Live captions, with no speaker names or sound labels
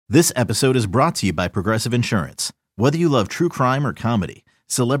This episode is brought to you by Progressive Insurance. Whether you love true crime or comedy,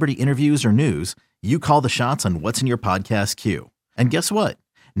 celebrity interviews or news, you call the shots on what's in your podcast queue. And guess what?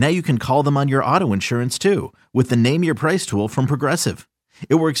 Now you can call them on your auto insurance too with the Name Your Price tool from Progressive.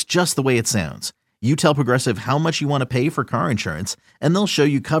 It works just the way it sounds. You tell Progressive how much you want to pay for car insurance, and they'll show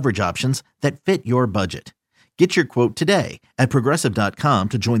you coverage options that fit your budget. Get your quote today at Progressive.com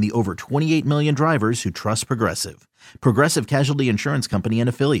to join the over 28 million drivers who trust Progressive. Progressive Casualty Insurance Company and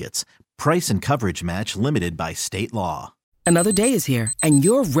Affiliates. Price and coverage match limited by state law. Another day is here, and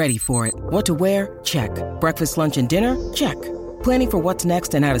you're ready for it. What to wear? Check. Breakfast, lunch, and dinner? Check. Planning for what's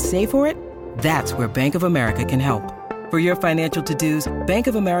next and how to save for it? That's where Bank of America can help. For your financial to-dos, Bank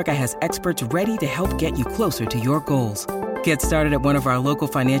of America has experts ready to help get you closer to your goals. Get started at one of our local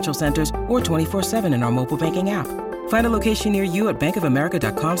financial centers or 24/7 in our mobile banking app. Find a location near you at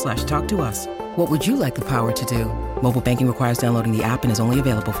bankofamerica.com/talktous. What would you like the power to do? Mobile banking requires downloading the app and is only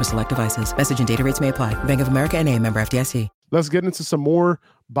available for select devices. Message and data rates may apply. Bank of America N.A., member FDIC. Let's get into some more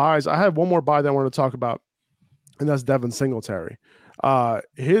buys. I have one more buy that I want to talk about, and that's Devin Singletary.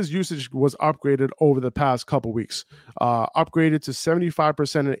 His usage was upgraded over the past couple weeks, upgraded to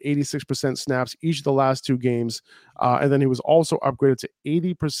 75% and 86% snaps each of the last two games. And then he was also upgraded to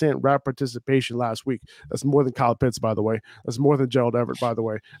 80% rep participation last week. That's more than Kyle Pitts, by the way. That's more than Gerald Everett, by the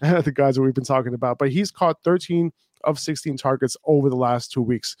way, the guys that we've been talking about. But he's caught 13 of 16 targets over the last 2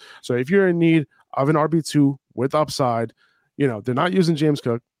 weeks. So if you're in need of an RB2 with upside, they're not using James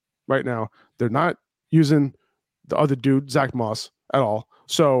Cook right now. They're not using the other dude, Zach Moss, at all.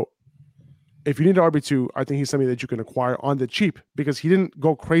 So if you need an RB2, I think he's somebody that you can acquire on the cheap because he didn't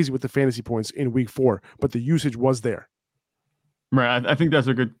go crazy with the fantasy points in week 4, but the usage was there. Right. I think that's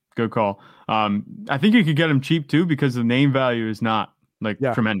a good call. I think you could get him cheap too because the name value is not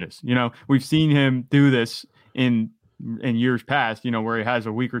tremendous. We've seen him do this in years past, where he has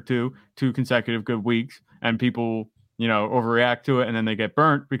a week or two consecutive good weeks and people, overreact to it and then they get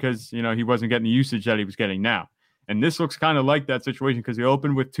burnt because, he wasn't getting the usage that he was getting now. And this looks kind of like that situation because he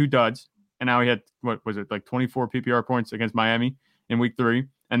opened with 2 duds, and now he had, 24 PPR points against Miami in week 3,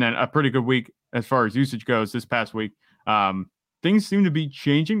 and then a pretty good week as far as usage goes this past week. Things seem to be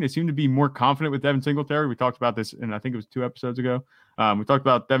changing. They seem to be more confident with Devin Singletary. We talked about this, and I think it was 2 episodes ago. We talked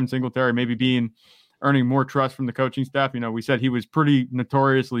about Devin Singletary maybe earning more trust from the coaching staff. We said he was pretty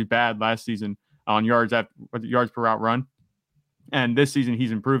notoriously bad last season on yards per route run, and this season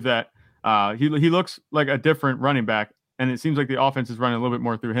he's improved that. He looks like a different running back, and it seems like the offense is running a little bit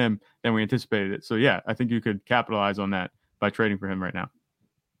more through him than we anticipated it. So yeah, I think you could capitalize on that by trading for him right now.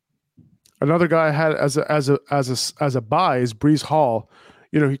 Another guy I had as a buy is Breece Hall.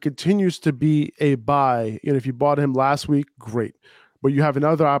 He continues to be a buy. If you bought him last week, great, but you have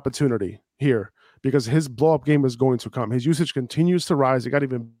another opportunity here because his blow up game is going to come. His usage continues to rise. It got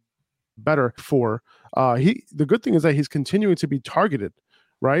even better for the good thing is that he's continuing to be targeted.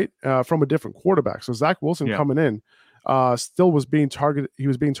 Right, from a different quarterback. So Zach Wilson coming in still was being targeted. He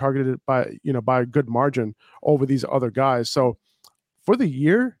was being targeted by a good margin over these other guys. So for the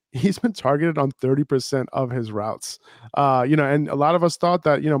year, he's been targeted on 30% of his routes. And a lot of us thought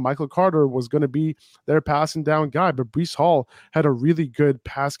that Michael Carter was going to be their passing down guy, but Breece Hall had a really good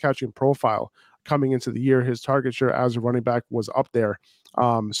pass catching profile coming into the year. His target share as a running back was up there.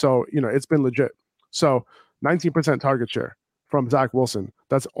 So it's been legit. So 19% target share from Zach Wilson.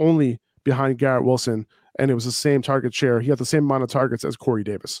 That's only behind Garrett Wilson, and it was the same target share. He had the same amount of targets as Corey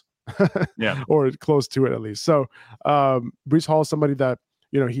Davis, or close to it at least. So Breece Hall is somebody that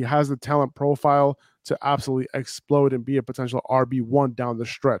he has the talent profile to absolutely explode and be a potential RB1 down the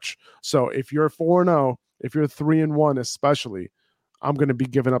stretch. So if you're 4-0, if you're 3-1, especially, I'm going to be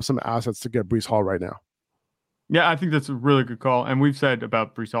giving up some assets to get Breece Hall right now. Yeah, I think that's a really good call. And we've said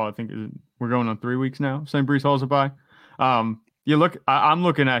about Breece Hall, I think we're going on 3 weeks now saying Breece Hall is a buy. I'm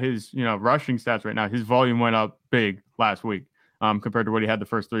looking at his, rushing stats right now. His volume went up big last week compared to what he had the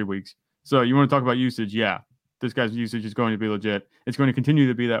first 3 weeks. So you want to talk about usage? Yeah, this guy's usage is going to be legit. It's going to continue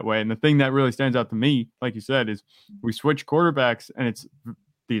to be that way. And the thing that really stands out to me, like you said, is we switch quarterbacks and it's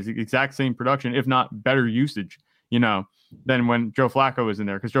the exact same production, if not better usage, than when Joe Flacco was in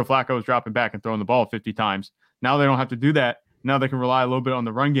there because Joe Flacco was dropping back and throwing the ball 50 times. Now they don't have to do that. Now they can rely a little bit on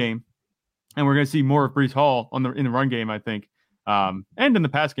the run game. And we're going to see more of Breece Hall in the run game, I think, and in the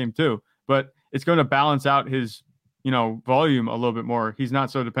pass game too. But it's going to balance out his, volume a little bit more. He's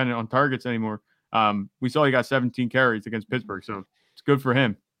not so dependent on targets anymore. We saw he got 17 carries against Pittsburgh, so it's good for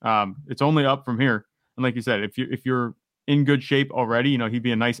him. It's only up from here. And like you said, if you're in good shape already, he'd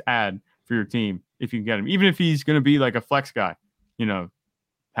be a nice add for your team if you can get him. Even if he's going to be like a flex guy,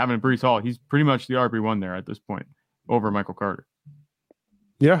 having Breece Hall, he's pretty much the RB1 there at this point over Michael Carter.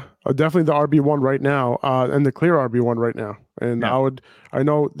 Yeah, definitely the RB1 right now, and the clear RB1 right now. And Yeah. I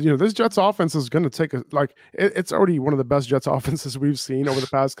know, this Jets offense is going to take it's already one of the best Jets offenses we've seen over the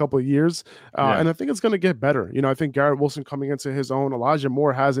past couple of years. And I think it's going to get better. I think Garrett Wilson coming into his own, Elijah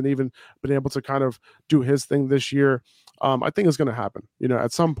Moore hasn't even been able to kind of do his thing this year. I think it's going to happen.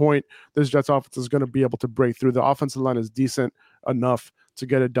 At some point, this Jets offense is going to be able to break through. The offensive line is decent enough to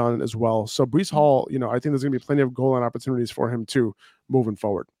get it done as well. So Breece Hall, I think there's going to be plenty of goal line opportunities for him too, moving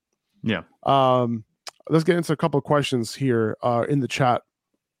forward. Yeah. Let's get into a couple of questions here in the chat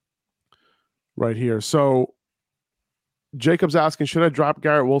right here. So Jacob's asking, should I drop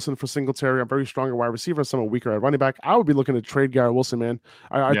Garrett Wilson for Singletary? I'm very strong at wide receiver, somewhat weaker at running back. I would be looking to trade Garrett Wilson, man.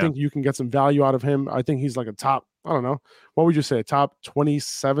 I think you can get some value out of him. I think he's like a top, I don't know, what would you say, a top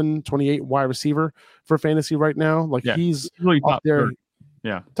 27, 28 wide receiver for fantasy right now? Like he's really up there. 30.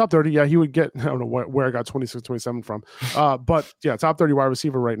 Yeah. Top 30. Yeah, he would get, I don't know where I got 26, 27 from. But yeah, top 30 wide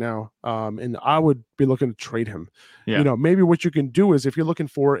receiver right now. And I would be looking to trade him. Yeah. Maybe what you can do is if you're looking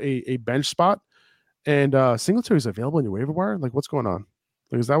for a bench spot and Singletary is available in your waiver wire, like what's going on?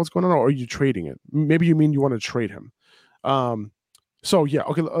 Like, is that what's going on? Or are you trading it? Maybe you mean you want to trade him. So yeah,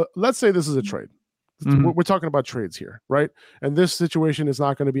 okay. Let's say this is a trade. Mm-hmm. We're talking about trades here, right? And this situation is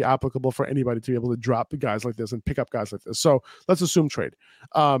not going to be applicable for anybody to be able to drop the guys like this and pick up guys like this. So let's assume trade.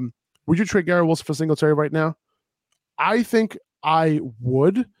 Would you trade Garrett Wilson for Singletary right now? I think I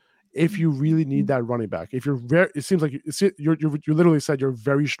would, if you really need that running back. If you're it seems like you literally said you're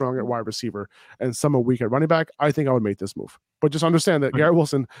very strong at wide receiver and somewhat weak at running back. I think I would make this move. But just understand that Garrett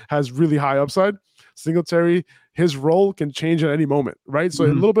Wilson has really high upside. Singletary, his role can change at any moment, right? So a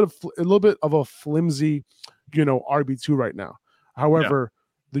little bit of a flimsy, RB2 right now. However,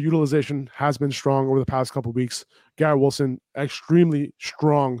 the utilization has been strong over the past couple of weeks. Garrett Wilson, extremely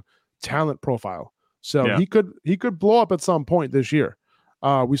strong talent profile. So he could blow up at some point this year.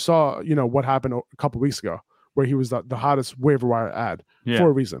 We saw, what happened a couple of weeks ago where he was the hottest waiver wire ad for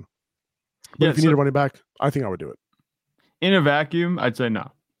a reason. But if you need a running back, I think I would do it. In a vacuum, I'd say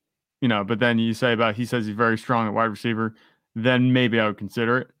no. But then you say he says he's very strong at wide receiver, then maybe I would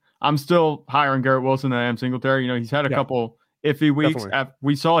consider it. I'm still higher on Garrett Wilson than I am Singletary. He's had a couple iffy weeks.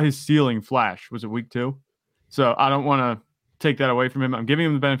 We saw his ceiling flash. Was it week 2? So I don't want to take that away from him. I'm giving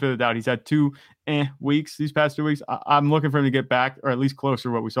him the benefit of the doubt. He's had 2 weeks these past 2 weeks. I'm looking for him to get back, or at least closer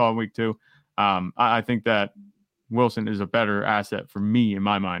to what we saw in week 2. I think that Wilson is a better asset for me in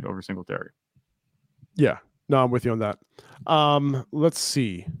my mind over Singletary. Yeah. No, I'm with you on that. Let's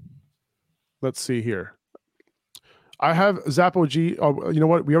see here. I have Zap OG. Oh, you know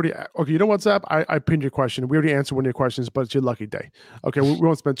what? You know what, Zap? I pinned your question. We already answered one of your questions, but it's your lucky day. Okay, we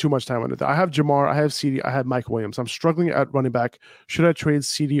won't spend too much time on it. I have Jamar, I have CD, I have Mike Williams. I'm struggling at running back. Should I trade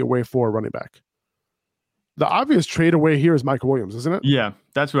CD away for a running back? The obvious trade away here is Mike Williams, isn't it? Yeah,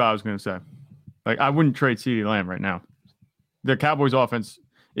 that's what I was going to say. Like, I wouldn't trade CD Lamb right now. The Cowboys offense,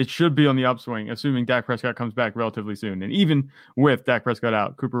 it should be on the upswing, assuming Dak Prescott comes back relatively soon. And even with Dak Prescott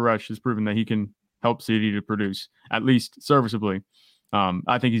out, Cooper Rush has proven that he can help CD to produce, at least serviceably.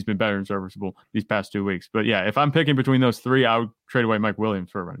 I think he's been better than serviceable these past 2 weeks. But yeah, if I'm picking between those 3, I would trade away Mike Williams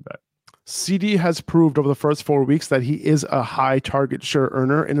for a running back. CD has proved over the first 4 weeks that he is a high target share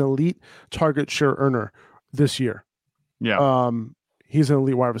earner, an elite target share earner this year. Yeah. He's an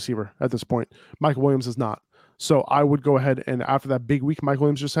elite wide receiver at this point. Mike Williams is not. So I would go ahead and after that big week Mike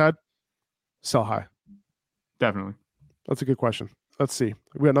Williams just had, sell high. Definitely. That's a good question. Let's see.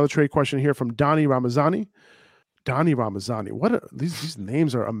 We got another trade question here from Donnie Ramazani. What these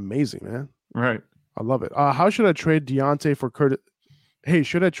names are amazing, man. Right. I love it. How should I trade Deontay for Curtis? Hey,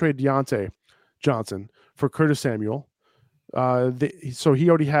 should I trade Deontay Johnson for Curtis Samuel? So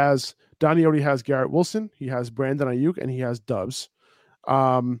Donnie already has Garrett Wilson. He has Brandon Ayuk and he has Doubs.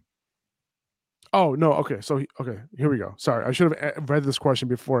 Oh no. Okay. Here we go. Sorry. I should have read this question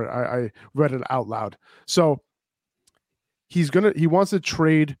before I read it out loud. So he wants to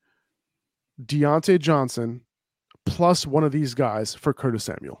trade Deontay Johnson plus one of these guys for Curtis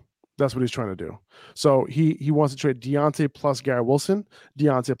Samuel. That's what he's trying to do. So he wants to trade Deontay plus Garrett Wilson,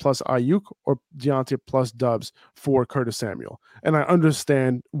 Deontay plus Ayuk, or Deontay plus Doubs for Curtis Samuel. And I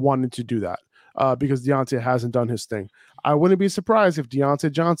understand wanting to do that because Deontay hasn't done his thing. I wouldn't be surprised if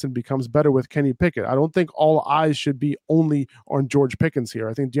Deontay Johnson becomes better with Kenny Pickett. I don't think all eyes should be only on George Pickens here.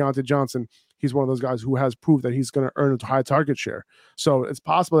 I think Deontay Johnson, he's one of those guys who has proved that he's going to earn a high target share. So it's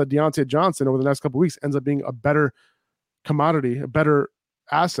possible that Deontay Johnson over the next couple of weeks ends up being a better commodity, a better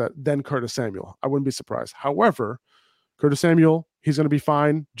asset than Curtis Samuel. I wouldn't be surprised. However, Curtis Samuel, he's going to be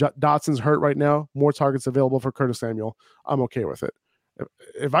fine. Dotson's hurt right now. More targets available for Curtis Samuel. I'm okay with it.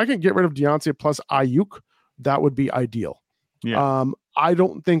 If I can get rid of Deontay plus Ayuk, that would be ideal. Yeah. I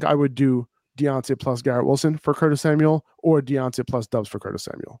don't think I would do Deontay plus Garrett Wilson for Curtis Samuel or Deontay plus Doubs for Curtis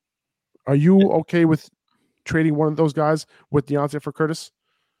Samuel. Are you okay with trading one of those guys with Deontay for Curtis?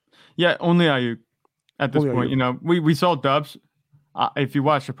 Yeah, only Ayuk at this point. We saw Doubs. If you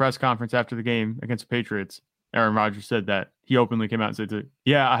watch the press conference after the game against the Patriots, Aaron Rodgers said that he openly came out and said,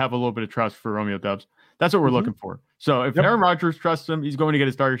 yeah, I have a little bit of trust for Romeo Doubs. That's what we're looking for. So if Aaron Rodgers trusts him, he's going to get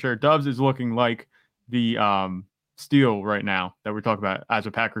his target share. Doubs is looking like the steal right now that we're talking about as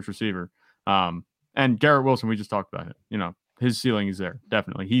a Packers receiver. And Garrett Wilson, we just talked about it. His ceiling is there.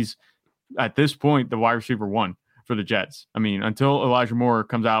 Definitely. He's at this point, the wide receiver 1 for the Jets. I mean, until Elijah Moore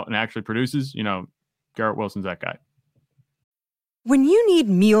comes out and actually produces, Garrett Wilson's that guy. When you need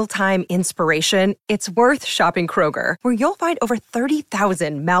mealtime inspiration, it's worth shopping Kroger, where you'll find over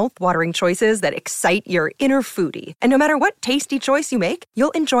 30,000 mouth-watering choices that excite your inner foodie. And no matter what tasty choice you make,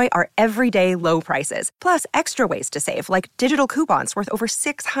 you'll enjoy our everyday low prices, plus extra ways to save, like digital coupons worth over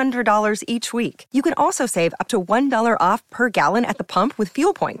 $600 each week. You can also save up to $1 off per gallon at the pump with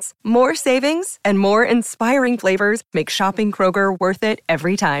fuel points. More savings and more inspiring flavors make shopping Kroger worth it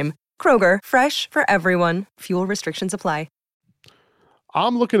every time. Kroger, fresh for everyone. Fuel restrictions apply.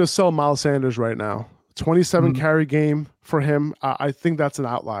 I'm looking to sell Miles Sanders right now. 27 carry game for him. I think that's an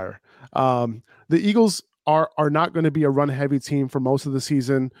outlier. The Eagles are not going to be a run heavy team for most of the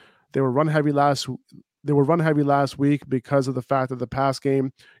season. They were run heavy last week because of the fact that the pass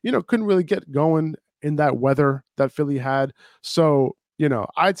game, couldn't really get going in that weather that Philly had. So,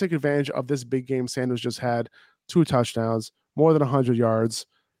 I take advantage of this big game Sanders just had, 2 touchdowns, more than 100 yards.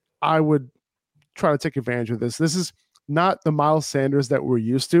 I would try to take advantage of this. This is not the Miles Sanders that we're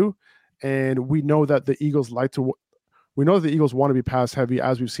used to, and we know that the Eagles want to be pass heavy,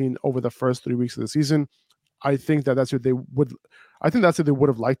 as we've seen over the first 3 weeks of the season. I think that's what they would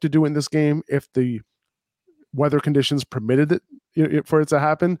have liked to do in this game if the weather conditions permitted it for it to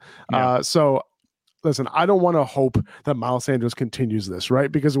happen. Yeah. So listen, I don't want to hope that Miles Sanders continues this,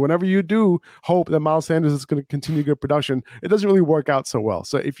 right? Because whenever you do hope that Miles Sanders is going to continue good production, it doesn't really work out so well.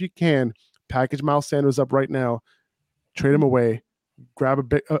 So if you can package Miles Sanders up right now, trade him away, grab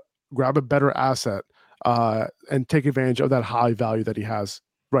a better asset, and take advantage of that high value that he has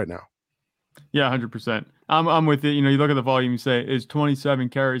right now. Yeah, 100%. I'm with it. You look at the volume, you say, is 27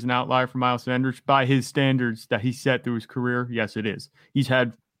 carries an outlier for Miles Sanders? By his standards that he set through his career, yes, it is. He's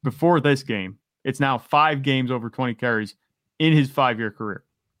had, before this game, it's now 5 games over 20 carries in his 5-year career.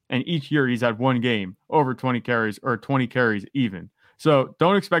 And each year he's had 1 game over 20 carries or 20 carries even. So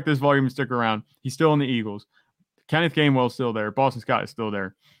don't expect this volume to stick around. He's still in the Eagles. Kenneth Gainwell's still there. Boston Scott is still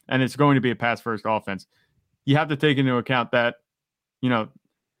there. And it's going to be a pass-first offense. You have to take into account that,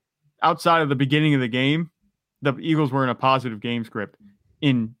 outside of the beginning of the game, the Eagles were in a positive game script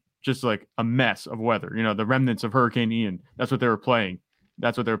in just like a mess of weather. The remnants of Hurricane Ian. That's what they were playing.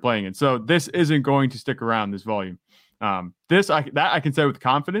 And so this isn't going to stick around, this volume. I can say with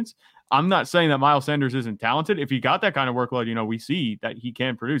confidence. I'm not saying that Miles Sanders isn't talented. If he got that kind of workload, we see that he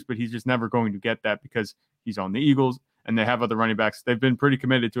can produce, but he's just never going to get that because he's on the Eagles and they have other running backs. They've been pretty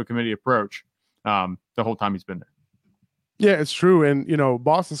committed to a committee approach the whole time he's been there. Yeah, it's true. And,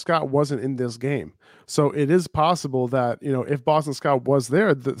 Boston Scott wasn't in this game. So it is possible that, if Boston Scott was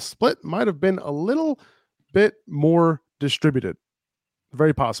there, the split might have been a little bit more distributed.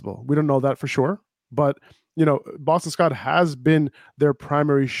 Very possible. We don't know that for sure. But, Boston Scott has been their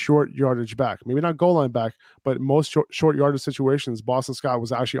primary short yardage back. Maybe not goal line back, but most short yardage situations, Boston Scott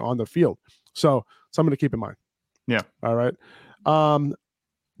was actually on the field. So something to keep in mind. Yeah. All right.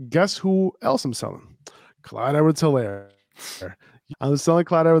 Guess who else I'm selling? Clyde Edwards-Helaire. I'm selling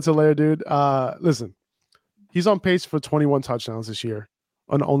Clyde Edwards-Helaire, dude. Listen, he's on pace for 21 touchdowns this year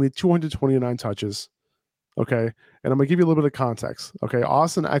on only 229 touches. Okay. And I'm going to give you a little bit of context. Okay.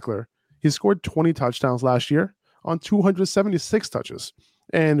 Austin Eckler, he scored 20 touchdowns last year on 276 touches.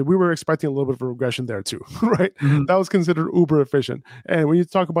 And we were expecting a little bit of a regression there too, right? Mm-hmm. That was considered uber efficient. And when you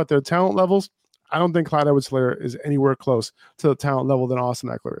talk about their talent levels, I don't think Clyde Edwards-Helaire is anywhere close to the talent level that Austin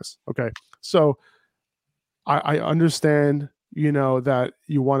Eckler is. Okay. So I understand, that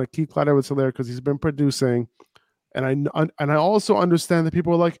you want to keep Clyde Edwards-Helaire because he's been producing. And I also understand that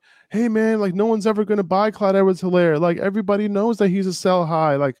people are like, hey man, like no one's ever going to buy Clyde Edwards-Helaire. Like everybody knows that he's a sell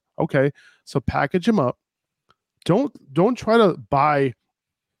high. Like, okay, so package him up. Don't try to buy,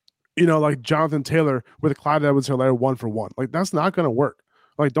 like Jonathan Taylor with Clyde Edwards-Helaire 1-for-1. Like that's not going to work.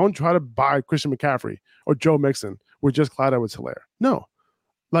 Like don't try to buy Christian McCaffrey or Joe Mixon with just Clyde Edwards-Helaire. No,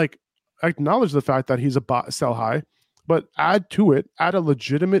 like acknowledge the fact that he's a sell high, but add a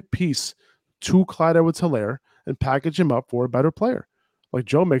legitimate piece to Clyde Edwards-Helaire and package him up for a better player. Like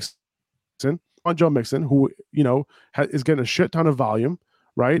Joe Mixon on Joe Mixon, who, is getting a shit ton of volume,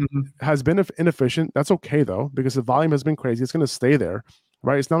 right? Mm-hmm. Has been inefficient. That's okay, though, because the volume has been crazy. It's going to stay there,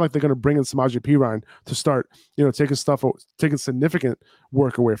 right? It's not like they're going to bring in Samaje Perine to start, taking significant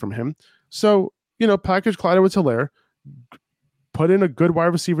work away from him. So, package Clyde Edwards-Helaire, put in a good wide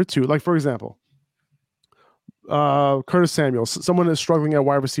receiver too. Like, for example, Curtis Samuel, someone is struggling at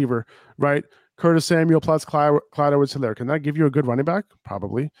wide receiver, right? Curtis Samuel plus Clyde Edwards-Helaire. Can that give you a good running back?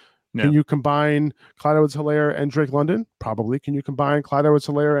 Probably. Yeah. Can you combine Clyde Edwards-Helaire and Drake London? Probably. Can you combine Clyde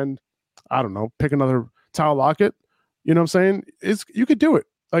Edwards-Helaire and, I don't know, pick another Tyler Lockett? You know what I'm saying? You could do it.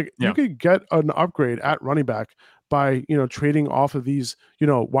 Like, you could get an upgrade at running back by, trading off of these,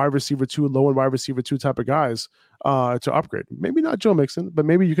 wide receiver 2, low and wide receiver 2 type of guys to upgrade. Maybe not Joe Mixon, but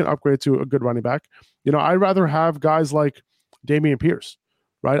maybe you can upgrade to a good running back. I'd rather have guys like Dameon Pierce,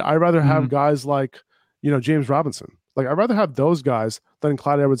 right? I'd rather have guys like, James Robinson. Like, I'd rather have those guys than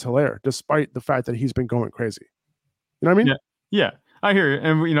Clyde Edwards-Helaire, despite the fact that he's been going crazy. You know what I mean? Yeah. I hear you.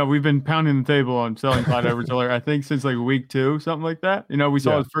 And, we've been pounding the table on selling Clyde Edwards-Helaire, I think, since like week 2, something like that. We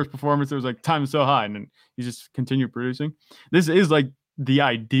saw his first performance. It was like time is so high, and then he just continued producing. This is like the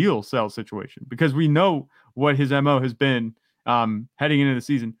ideal sell situation because we know what his MO has been heading into the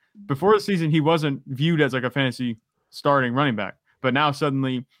season. Before the season, he wasn't viewed as like a fantasy starting running back, but now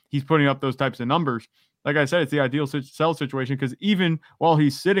suddenly he's putting up those types of numbers. Like I said, it's the ideal sell situation because even while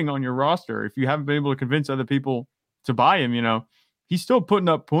he's sitting on your roster, if you haven't been able to convince other people to buy him, he's still putting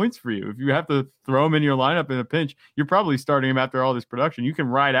up points for you. If you have to throw him in your lineup in a pinch, you're probably starting him after all this production. You can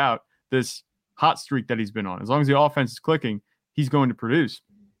ride out this hot streak that he's been on. As long as the offense is clicking, he's going to produce.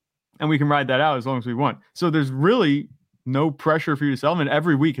 And we can ride that out as long as we want. So there's really no pressure for you to sell him. And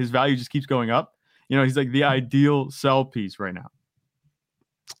every week, his value just keeps going up. He's like the ideal sell piece right now.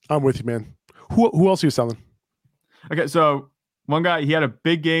 I'm with you, man. Who else are you selling? Okay, so one guy, he had a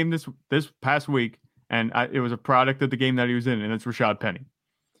big game this past week. And it was a product of the game that he was in, and it's Rashad Penny.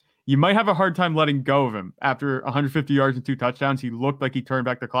 You might have a hard time letting go of him. After 150 yards and 2 touchdowns, he looked like he turned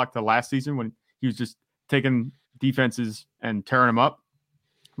back the clock to last season when he was just taking defenses and tearing them up.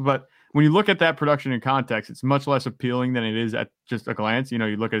 But when you look at that production in context, it's much less appealing than it is at just a glance. You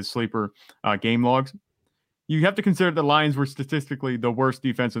look at his sleeper game logs. You have to consider the Lions were statistically the worst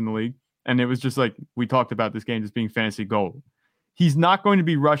defense in the league, and it was just like we talked about this game as being fantasy gold. He's not going to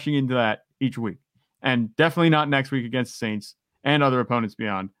be rushing into that each week. And definitely not next week against the Saints and other opponents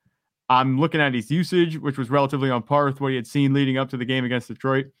beyond. I'm looking at his usage, which was relatively on par with what he had seen leading up to the game against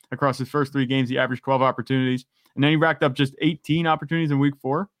Detroit. Across his first 3 games, he averaged 12 opportunities. And then he racked up just 18 opportunities in week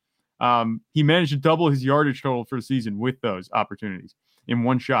 4. He managed to double his yardage total for the season with those opportunities in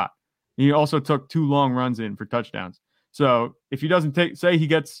one shot. He also took 2 long runs in for touchdowns. So if he doesn't say he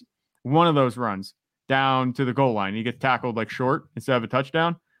gets one of those runs down to the goal line, he gets tackled like short instead of a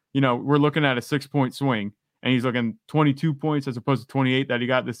touchdown, we're looking at a 6-point swing, and he's looking 22 points as opposed to 28 that he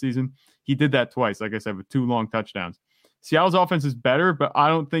got this season. He did that twice, like I said, with 2 long touchdowns. Seattle's offense is better, but I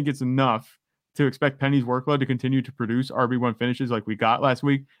don't think it's enough to expect Penny's workload to continue to produce RB1 finishes like we got last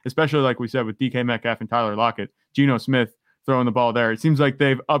week, especially like we said with DK Metcalf and Tyler Lockett, Geno Smith throwing the ball there. It seems like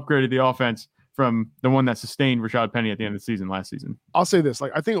they've upgraded the offense from the one that sustained Rashad Penny at the end of the season last season. I'll say this,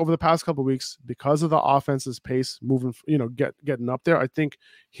 I think over the past couple of weeks, because of the offense's pace moving, getting up there, I think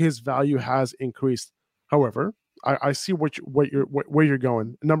his value has increased. However, I see where you're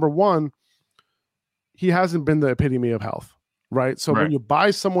going. Number one, he hasn't been the epitome of health, right? So when you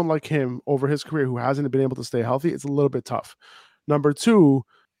buy someone like him over his career who hasn't been able to stay healthy, it's a little bit tough. Number two,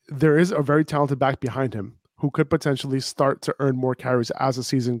 there is a very talented back behind him who could potentially start to earn more carries as the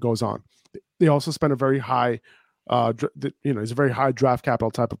season goes on. They also spend a very high, he's a very high draft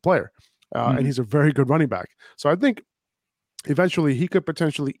capital type of player, and he's a very good running back. So I think eventually he could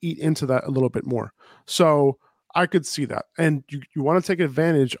potentially eat into that a little bit more. So I could see that. And you want to take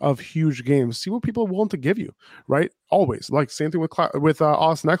advantage of huge games, see what people are willing to give you, right? Always. Like same thing with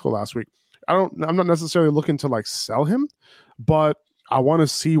Austin Eckler last week. I'm not necessarily looking to sell him, but I want to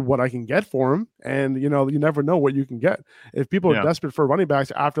see what I can get for him. And, you never know what you can get. If people are desperate for running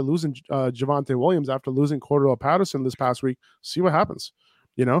backs after losing Javonte Williams, after losing Cordell Patterson this past week, see what happens,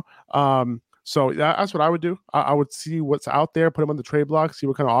 So that's what I would do. I would see what's out there, put him on the trade block, see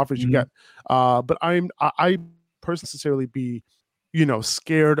what kind of offers you get. But I personally necessarily be,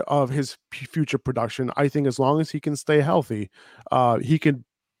 scared of his future production. I think as long as he can stay healthy, he can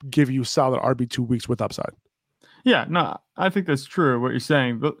give you solid RB2 weeks with upside. Yeah, no, I think that's true what you're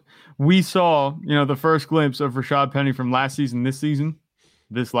saying. But we saw, the first glimpse of Rashad Penny from last season,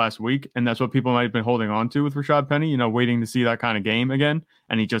 this last week. And that's what people might have been holding on to with Rashad Penny, waiting to see that kind of game again.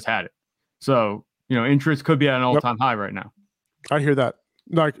 And he just had it. So, interest could be at an all-time high right now. I hear that.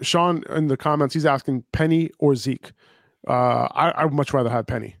 Like Sean in the comments, he's asking Penny or Zeke. I would much rather have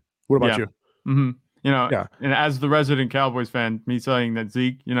Penny. What about you? Mm-hmm. And as the resident Cowboys fan, me saying that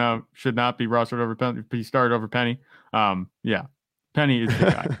Zeke, should not be rostered over Penny, be started over Penny. Penny is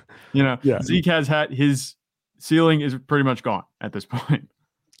the guy. Zeke has had his ceiling is pretty much gone at this point.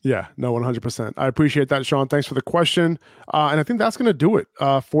 Yeah, no, 100%. I appreciate that, Sean. Thanks for the question. And I think that's going to do it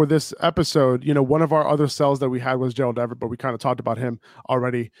for this episode. One of our other sells that we had was Gerald Everett, but we kind of talked about him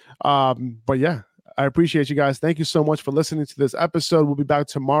already. But yeah, I appreciate you guys. Thank you so much for listening to this episode. We'll be back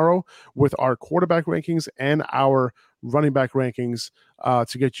tomorrow with our quarterback rankings and our running back rankings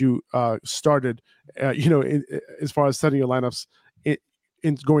to get you started, as far as setting your lineups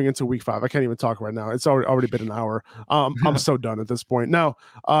in going into week 5. I can't even talk right now. It's already been an hour. I'm so done at this point. Now,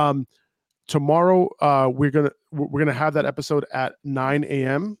 tomorrow we're gonna have that episode at 9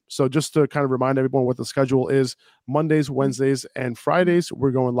 a.m. So just to kind of remind everyone what the schedule is: Mondays, Wednesdays, and Fridays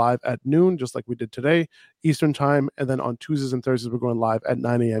we're going live at noon, just like we did today, Eastern time, and then on Tuesdays and Thursdays we're going live at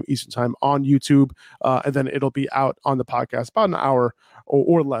 9 a.m. Eastern time on YouTube, and then it'll be out on the podcast about an hour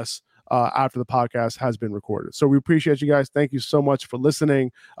or less after the podcast has been recorded. So we appreciate you guys. Thank you so much for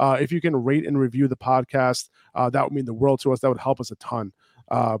listening. If you can rate and review the podcast, that would mean the world to us. That would help us a ton.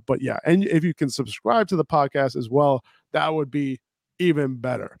 But yeah, and if you can subscribe to the podcast as well, that would be even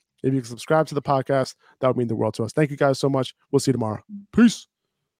better. If you can subscribe to the podcast, that would mean the world to us. Thank you guys so much. We'll see you tomorrow. Peace.